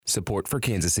Support for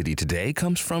Kansas City Today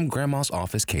comes from Grandma's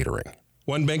Office Catering.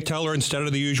 One bank teller instead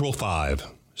of the usual 5.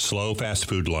 Slow fast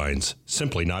food lines.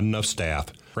 Simply not enough staff.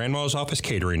 Grandma's Office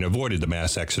Catering avoided the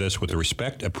mass exodus with the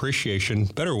respect, appreciation,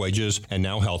 better wages, and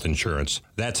now health insurance.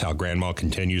 That's how Grandma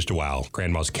continues to wow.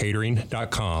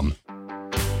 Grandma'sCatering.com.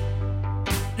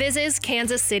 This is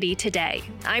Kansas City Today.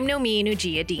 I'm Nomin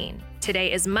Ujiyediin.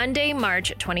 Today is Monday,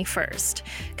 March 21st.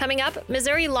 Coming up,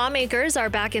 Missouri lawmakers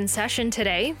are back in session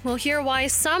today. We'll hear why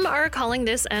some are calling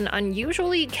this an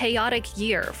unusually chaotic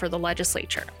year for the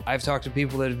legislature. I've talked to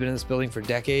people that have been in this building for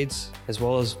decades, as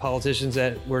well as politicians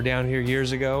that were down here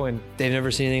years ago, and they've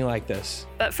never seen anything like this.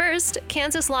 But first,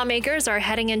 Kansas lawmakers are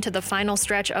heading into the final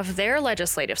stretch of their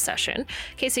legislative session.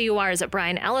 KCUR's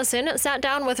Brian Ellison sat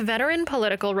down with veteran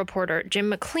political reporter Jim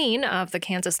McLean of the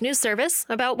Kansas News Service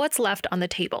about what's left on the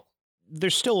table.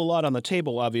 There's still a lot on the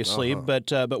table, obviously,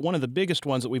 but one of the biggest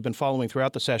ones that we've been following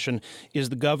throughout the session is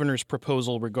the governor's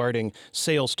proposal regarding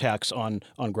sales tax on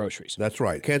groceries. That's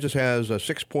right. Kansas has a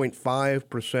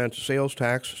 6.5% sales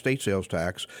tax, state sales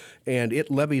tax, and it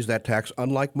levies that tax,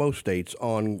 unlike most states,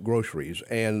 on groceries.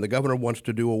 And the governor wants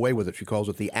to do away with it. She calls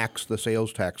it the Axe the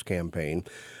Sales Tax campaign.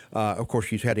 Of course,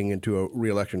 she's heading into a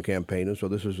re-election campaign, and so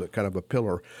this is a kind of a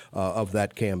pillar of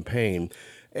that campaign.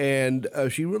 And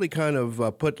she really kind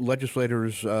of put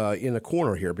legislators in a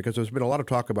corner here because there's been a lot of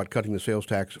talk about cutting the sales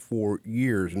tax for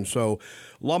years. And so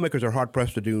lawmakers are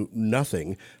hard-pressed to do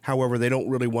nothing. However, they don't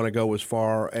really want to go as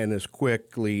far and as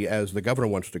quickly as the governor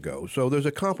wants to go. So there's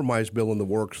a compromise bill in the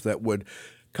works that would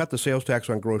cut the sales tax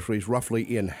on groceries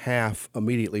roughly in half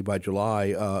immediately by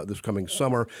July this coming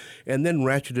summer, and then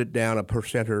ratchet it down a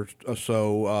percent or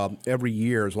so every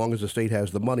year as long as the state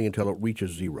has the money until it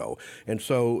reaches zero. And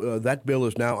so that bill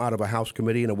is now out of a House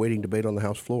committee and awaiting debate on the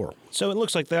House floor. So it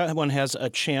looks like that one has a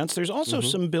chance. There's also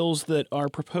some bills that are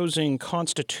proposing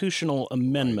constitutional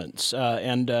amendments.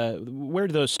 And where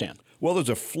do those stand? Well, there's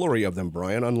a flurry of them,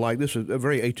 Brian. Unlike this is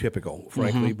very atypical,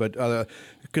 frankly. But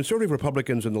conservative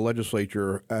Republicans in the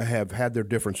legislature have had their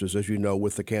differences, as you know,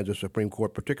 with the Kansas Supreme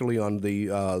Court, particularly on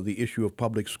the issue of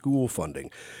public school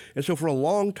funding. And so for a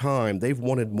long time, they've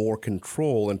wanted more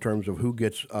control in terms of who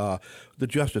gets the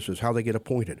justices, how they get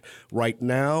appointed. Right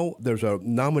now, there's a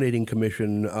nominating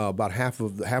commission. About half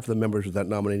of the members of that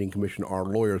nominating commission are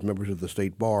lawyers, members of the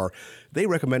state bar. They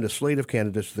recommend a slate of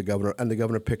candidates to the governor, and the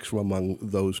governor picks from among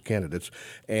those candidates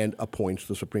and appoints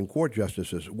the Supreme Court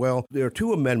justices. Well, there are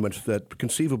two amendments that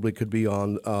conceivably could be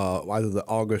on either the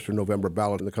August or November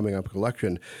ballot in the coming up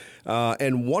election.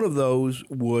 And one of those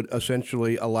would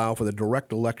essentially allow for the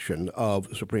direct election of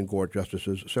Supreme Court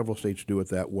justices. Several states do it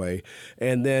that way.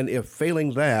 And then if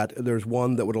failing that, there's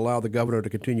one that would allow the governor to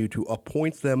continue to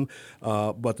appoint them,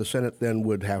 but the Senate then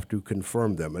would have to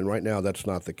confirm them. And right now, that's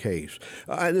not the case.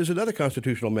 And there's another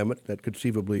constitutional amendment that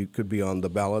conceivably could be on the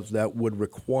ballot that would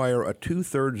require a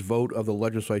 2/3 vote of the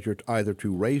legislature either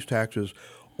to raise taxes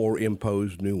or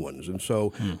impose new ones. And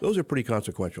so those are pretty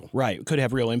consequential. Right. Could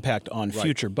have real impact on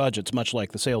future budgets, much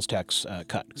like the sales tax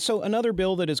cut. So another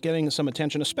bill that is getting some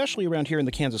attention, especially around here in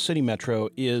the Kansas City metro,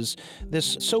 is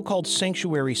this so-called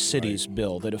sanctuary cities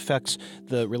bill that affects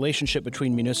the relationship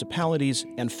between municipalities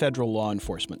and federal law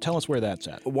enforcement. Tell us where that's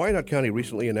at. Wyandotte County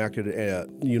recently enacted a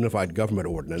unified government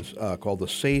ordinance called the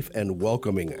Safe and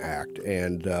Welcoming Act.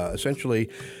 And essentially,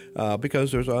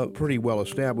 because there's a pretty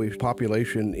well-established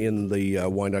population in the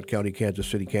Wyandotte County, Kansas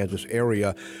City, Kansas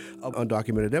area of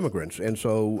undocumented immigrants. And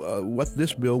so what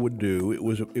this bill would do,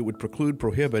 it would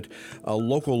prohibit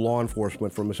local law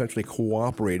enforcement from essentially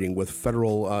cooperating with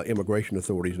federal immigration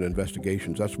authorities in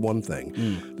investigations. That's one thing.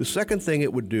 The second thing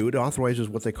it would do, it authorizes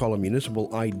what they call a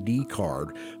municipal ID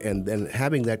card. And then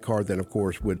having that card then, of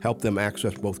course, would help them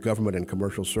access both government and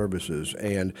commercial services.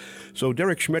 And so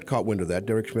Derek Schmidt caught wind of that.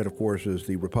 Derek Schmidt, of course, is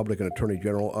the Republican Attorney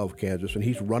General of Kansas, and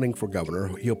he's running for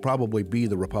governor. He'll probably be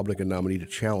the Republican nominee to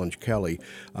challenge Kelly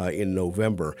in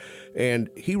November. And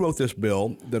he wrote this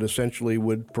bill that essentially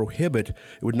would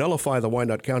nullify the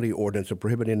Wyandotte County ordinance and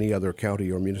prohibit any other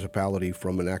county or municipality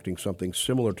from enacting something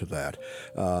similar to that.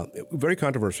 Very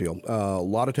controversial. A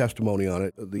lot of testimony on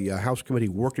it. The House committee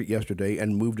worked it yesterday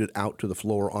and moved it out to the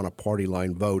floor on a party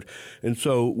line vote. And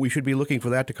so we should be looking for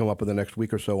that to come up in the next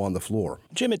week or so on the floor.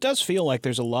 Jim, it does feel like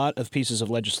there's a lot of pieces of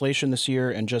legislation this year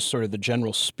and just sort of the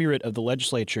general spirit of the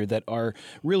legislature that are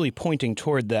really pointing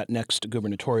toward that next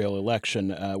gubernatorial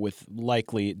election with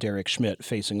likely Derek Schmidt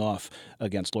facing off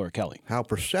against Laura Kelly. How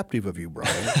perceptive of you,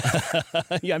 Brian.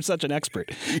 Yeah, I'm such an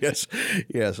expert. Yes,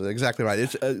 exactly right.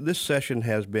 This session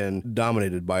has been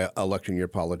dominated by election year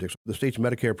politics. The state's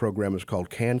Medicare program is called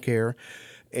CanCare.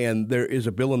 And there is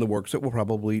a bill in the works that will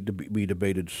probably be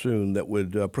debated soon that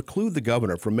would preclude the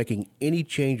governor from making any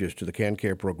changes to the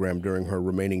CanCare program during her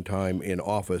remaining time in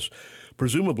office,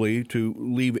 presumably to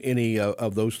leave any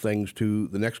of those things to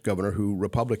the next governor, who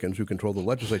Republicans who control the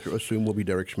legislature assume will be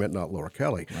Derek Schmidt, not Laura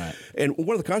Kelly. Right. And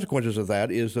one of the consequences of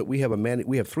that is that we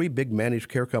have three big managed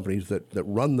care companies that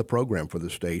run the program for the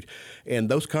state, and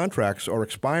those contracts are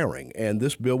expiring. And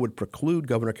this bill would preclude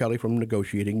Governor Kelly from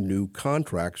negotiating new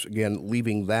contracts, again,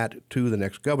 leaving that to the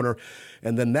next governor.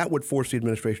 And then that would force the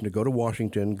administration to go to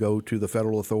Washington, go to the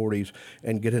federal authorities,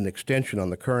 and get an extension on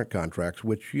the current contracts,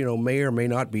 which, may or may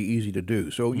not be easy to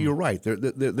do. So you're right.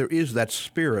 There is that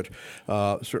spirit,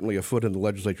 certainly afoot in the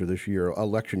legislature this year,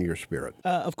 election year spirit.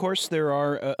 Of course, there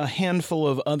are a handful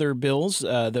of other bills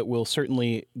that will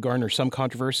certainly garner some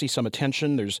controversy, some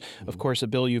attention. There's, of course, a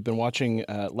bill you've been watching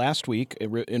last week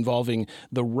involving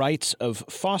the rights of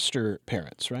foster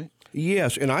parents, right?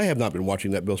 Yes, and I have not been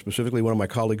watching that bill specifically. One of my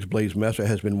colleagues, Blaise Mesa,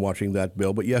 has been watching that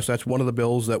bill. But yes, that's one of the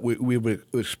bills that we would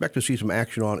expect to see some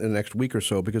action on in the next week or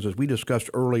so, because as we discussed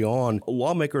early on,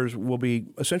 lawmakers will be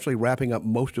essentially wrapping up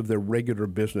most of their regular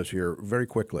business here very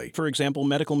quickly. For example,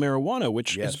 medical marijuana,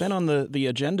 which has been on the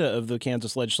agenda of the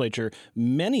Kansas legislature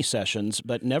many sessions,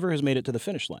 but never has made it to the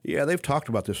finish line. Yeah, they've talked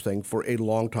about this thing for a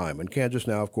long time. And Kansas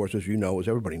now, of course, as you know, as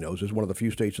everybody knows, is one of the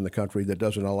few states in the country that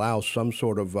doesn't allow some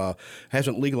sort of,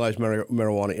 hasn't legalized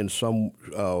marijuana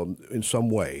in some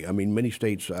way. I mean, many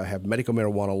states have medical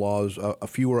marijuana laws. A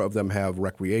fewer of them have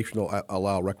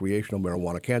allow recreational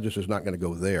marijuana. Kansas is not going to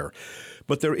go there.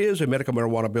 But there is a medical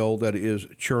marijuana bill that is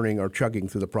chugging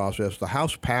through the process. The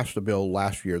House passed the bill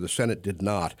last year. The Senate did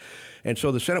not. And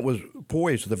so the Senate was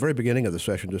poised at the very beginning of the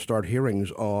session to start hearings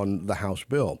on the House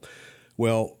bill.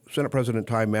 Well, Senate President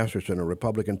Ty Masterson, a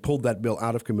Republican, pulled that bill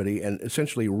out of committee and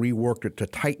essentially reworked it to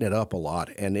tighten it up a lot,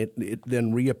 and it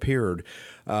then reappeared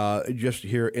just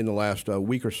here in the last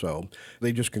week or so.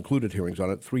 They just concluded hearings on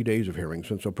it, 3 days of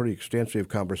hearings, and so pretty extensive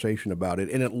conversation about it.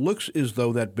 And it looks as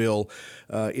though that bill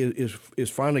is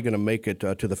finally going to make it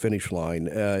to the finish line.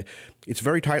 It's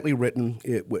very tightly written.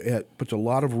 It puts a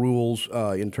lot of rules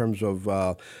in terms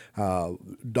of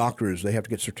doctors. They have to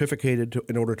get certificated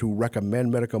in order to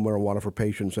recommend medical marijuana for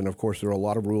patients. And of course, there are a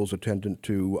lot of rules attendant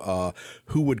to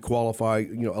who would qualify.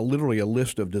 Literally a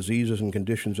list of diseases and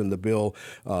conditions in the bill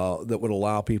that would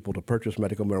allow people to purchase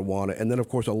medical marijuana. And then, of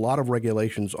course, a lot of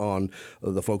regulations on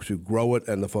the folks who grow it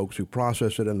and the folks who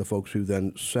process it and the folks who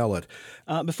then sell it.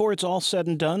 Before it's all said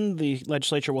and done, the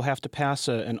legislature will have to pass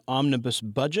an omnibus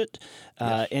budget.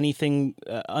 Yes. Anything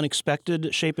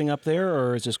unexpected shaping up there,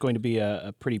 or is this going to be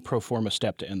a pretty pro forma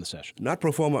step to end the session? Not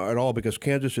pro forma at all, because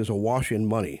Kansas is awash in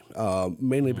money,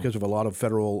 mainly because of a lot of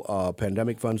federal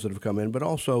pandemic funds that have come in, but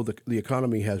also the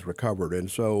economy has recovered.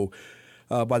 And so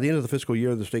by the end of the fiscal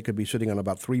year, the state could be sitting on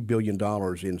about $3 billion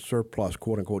in surplus,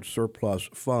 quote-unquote, surplus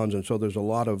funds. And so there's a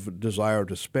lot of desire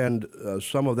to spend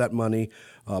some of that money,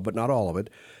 but not all of it.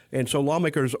 And so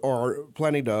lawmakers are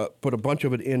planning to put a bunch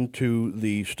of it into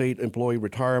the state employee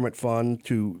retirement fund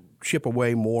to chip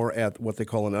away more at what they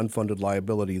call an unfunded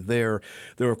liability there.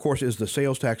 There, of course, is the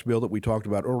sales tax bill that we talked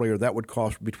about earlier. That would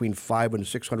cost between $500 and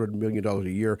 $600 million a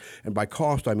year. And by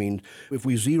cost, I mean, if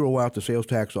we zero out the sales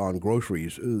tax on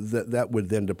groceries, that would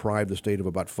then deprive the state of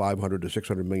about $500 to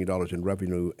 $600 million in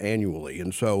revenue annually.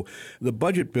 And so the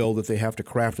budget bill that they have to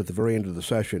craft at the very end of the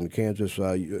session, Kansas,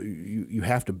 you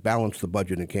have to balance the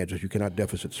budget in Kansas. You cannot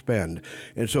deficit spend.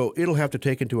 And so it'll have to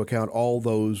take into account all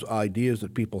those ideas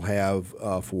that people have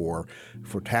for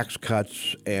tax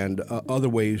cuts and other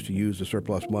ways to use the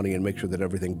surplus money and make sure that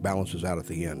everything balances out at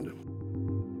the end.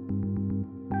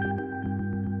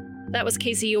 That was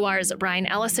KCUR's Brian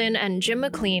Ellison and Jim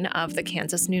McLean of the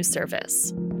Kansas News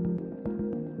Service.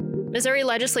 Missouri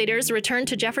legislators returned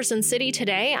to Jefferson City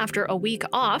today after a week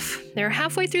off. They're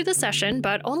halfway through the session,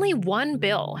 but only one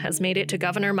bill has made it to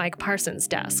Governor Mike Parson's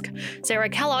desk. Sarah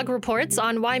Kellogg reports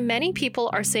on why many people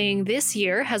are saying this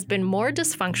year has been more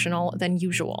dysfunctional than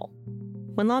usual.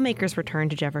 When lawmakers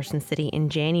returned to Jefferson City in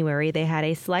January, they had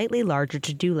a slightly larger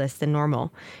to-do list than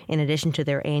normal. In addition to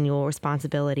their annual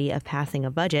responsibility of passing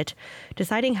a budget,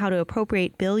 deciding how to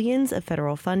appropriate billions of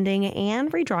federal funding,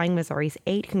 and redrawing Missouri's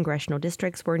 8 congressional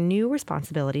districts were new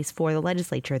responsibilities for the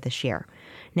legislature this year.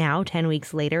 Now, 10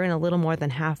 weeks later and a little more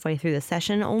than halfway through the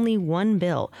session, only one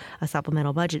bill, a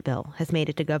supplemental budget bill, has made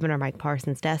it to Governor Mike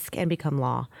Parson's desk and become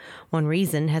law. One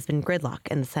reason has been gridlock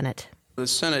in the Senate. The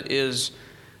Senate is,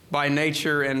 by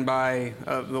nature and by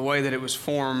the way that it was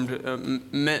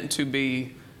formed, meant to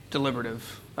be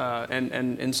deliberative, and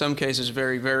in some cases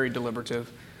very, very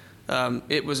deliberative.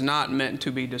 It was not meant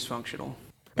to be dysfunctional.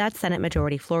 That's Senate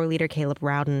Majority Floor Leader Caleb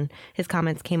Rowden. His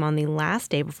comments came on the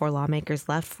last day before lawmakers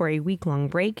left for a week-long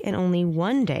break and only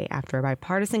one day after a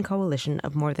bipartisan coalition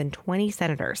of more than 20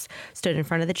 senators stood in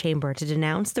front of the chamber to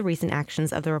denounce the recent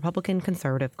actions of the Republican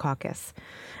Conservative Caucus.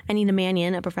 Anita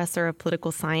Mannion, a professor of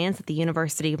political science at the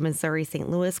University of Missouri-St.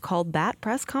 Louis, called that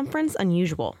press conference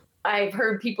unusual. I've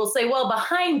heard people say, well,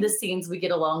 behind the scenes, we get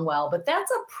along well, but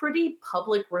that's a pretty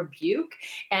public rebuke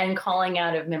and calling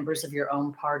out of members of your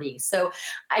own party. So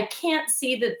I can't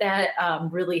see that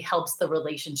really helps the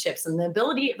relationships and the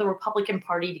ability of the Republican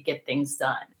Party to get things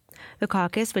done. The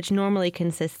caucus, which normally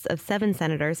consists of 7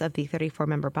 senators of the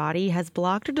 34-member body, has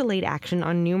blocked or delayed action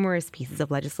on numerous pieces of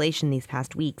legislation these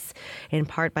past weeks, in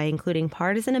part by including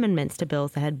partisan amendments to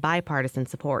bills that had bipartisan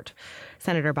support.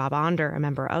 Senator Bob Onder, a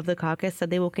member of the caucus, said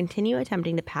they will continue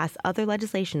attempting to pass other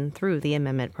legislation through the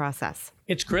amendment process.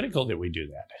 It's critical that we do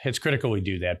that. It's critical we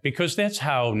do that because that's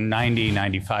how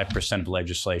 95% of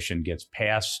legislation gets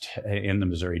passed in the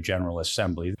Missouri General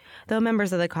Assembly. Though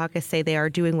members of the caucus say they are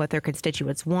doing what their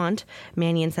constituents want,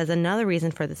 Mannion says another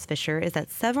reason for this fissure is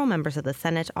that several members of the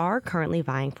Senate are currently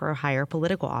vying for a higher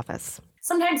political office.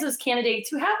 Sometimes those candidates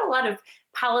who have a lot of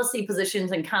policy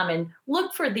positions in common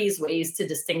look for these ways to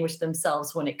distinguish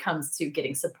themselves when it comes to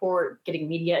getting support, getting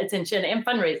media attention, and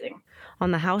fundraising. On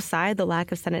the House side, the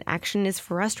lack of Senate action is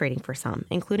frustrating for some,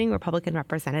 including Republican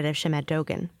Representative Shamed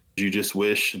Dogan. You just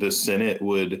wish the Senate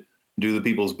would do the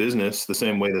people's business the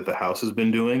same way that the House has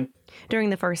been doing.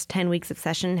 During the first 10 weeks of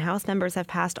session, House members have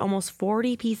passed almost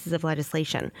 40 pieces of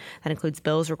legislation. That includes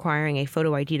bills requiring a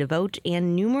photo ID to vote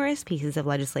and numerous pieces of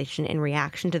legislation in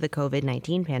reaction to the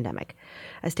COVID-19 pandemic.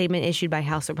 A statement issued by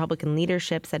House Republican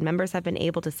leadership said members have been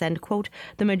able to send, quote,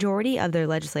 the majority of their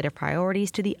legislative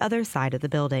priorities to the other side of the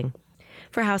building.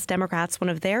 For House Democrats, one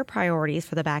of their priorities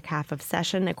for the back half of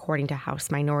session, according to House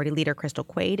Minority Leader Crystal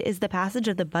Quaid, is the passage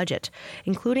of the budget,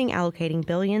 including allocating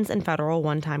billions in federal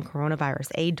one-time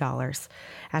coronavirus aid dollars.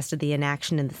 As to the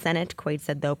inaction in the Senate, Quaid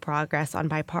said though progress on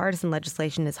bipartisan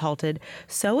legislation is halted,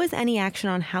 so is any action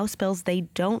on House bills they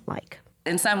don't like.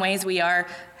 In some ways, we are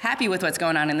happy with what's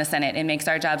going on in the Senate. It makes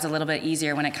our jobs a little bit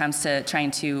easier when it comes to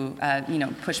trying to,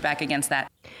 push back against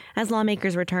that. As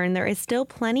lawmakers return, there is still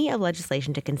plenty of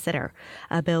legislation to consider.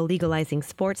 A bill legalizing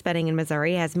sports betting in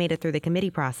Missouri has made it through the committee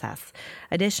process.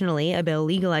 Additionally, a bill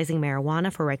legalizing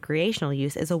marijuana for recreational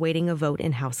use is awaiting a vote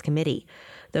in House committee.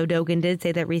 Though Dogan did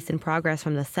say that recent progress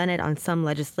from the Senate on some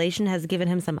legislation has given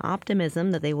him some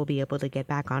optimism that they will be able to get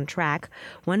back on track,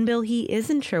 one bill he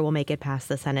isn't sure will make it past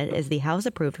the Senate is the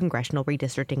House-approved congressional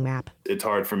redistricting map. It's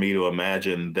hard for me to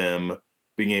imagine them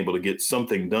being able to get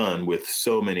something done with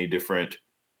so many different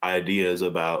ideas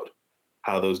about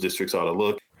how those districts ought to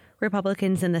look.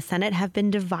 Republicans in the Senate have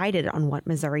been divided on what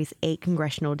Missouri's 8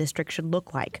 congressional districts should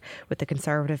look like, with the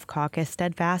conservative caucus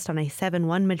steadfast on a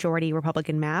 7-1 majority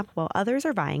Republican map, while others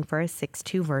are vying for a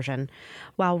 6-2 version.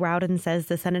 While Rowden says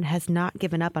the Senate has not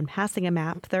given up on passing a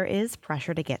map, there is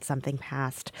pressure to get something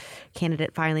passed.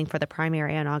 Candidate filing for the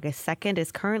primary on August 2nd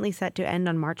is currently set to end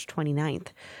on March 29th.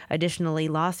 Additionally,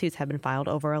 lawsuits have been filed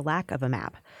over a lack of a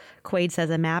map. Quaid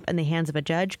says a map in the hands of a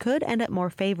judge could end up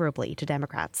more favorably to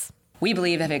Democrats. We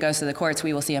believe if it goes to the courts,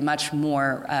 we will see a much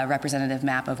more representative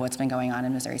map of what's been going on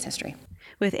in Missouri's history.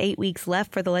 With 8 weeks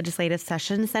left for the legislative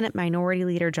session, Senate Minority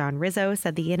Leader John Rizzo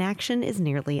said the inaction is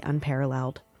nearly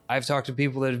unparalleled. I've talked to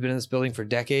people that have been in this building for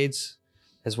decades,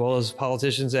 as well as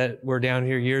politicians that were down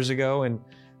here years ago, and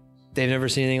they've never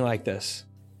seen anything like this.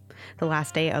 The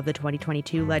last day of the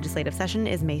 2022 legislative session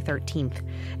is May 13th.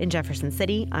 In Jefferson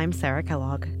City, I'm Sarah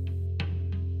Kellogg.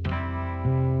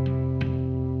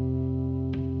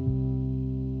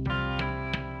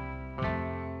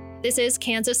 This is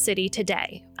Kansas City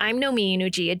Today. I'm Nomi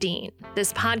Nugia-Dean.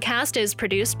 This podcast is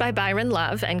produced by Byron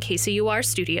Love and KCUR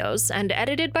Studios and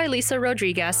edited by Lisa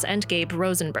Rodriguez and Gabe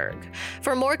Rosenberg.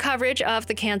 For more coverage of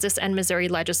the Kansas and Missouri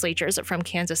legislatures from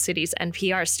Kansas City's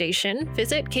NPR station,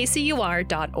 visit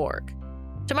kcur.org.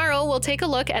 Tomorrow, we'll take a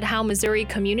look at how Missouri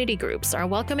community groups are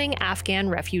welcoming Afghan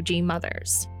refugee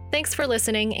mothers. Thanks for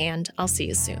listening, and I'll see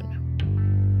you soon.